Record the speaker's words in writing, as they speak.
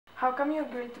How come you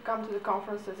agreed to come to the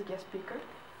conference as a guest speaker?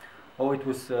 Oh, it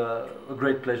was a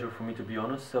great pleasure for me, to be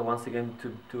honest. So once again,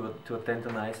 to attend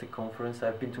an ISEC conference.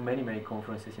 I've been to many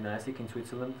conferences in ISEC in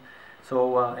Switzerland.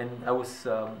 So and I was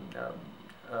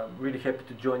really happy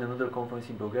to join another conference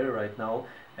in Bulgaria right now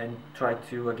and try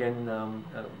to again,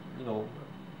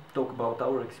 talk about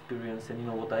our experience and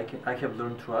what I have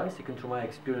learned through ISEC and through my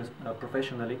experience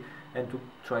professionally, and to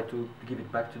try to give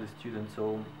it back to the students.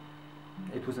 So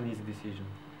it was an easy decision.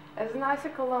 As an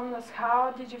ISEC alumnus,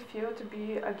 how did you feel to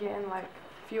be again,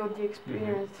 feel the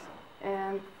experience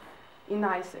and in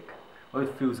ISEC? Oh,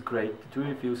 it feels great. It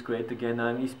really feels great again.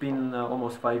 It's been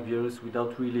almost 5 years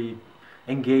without really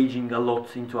engaging a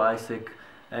lot into ISEC,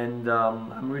 and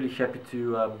I'm really happy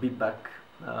to be back.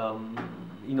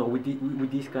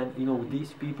 With this kind, with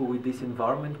these people, with this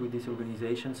environment, with this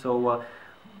organization. So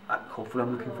hopefully,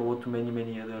 I'm looking forward to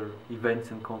many other events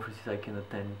and conferences I can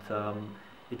attend.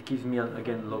 It gives me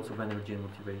again lots of energy and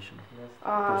motivation.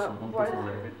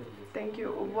 Thank you.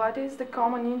 What is the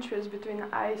common interest between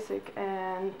ISEC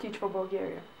and Teach for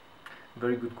Bulgaria?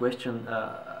 Very good question.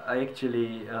 I actually,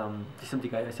 this is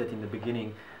something I said in the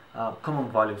beginning,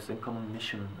 common values and common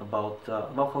mission about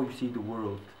how you see the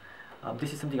world.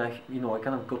 This is something I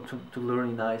kind of got to learn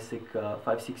in ISEC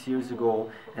 5-6 years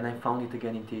ago, and I found it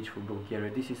again in Teach for Bulgaria.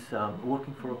 This is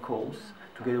working for a cause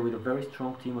together with a very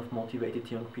strong team of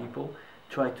motivated young people.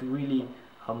 Try to really,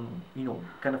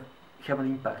 kind of have an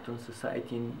impact on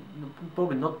society, and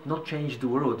probably not change the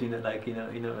world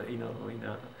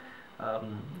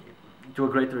to a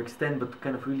greater extent, but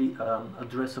kind of really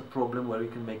address a problem where you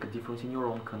can make a difference in your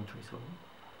own country. So.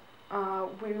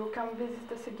 Will you come visit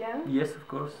us again? Yes, of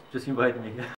course. Just invite me.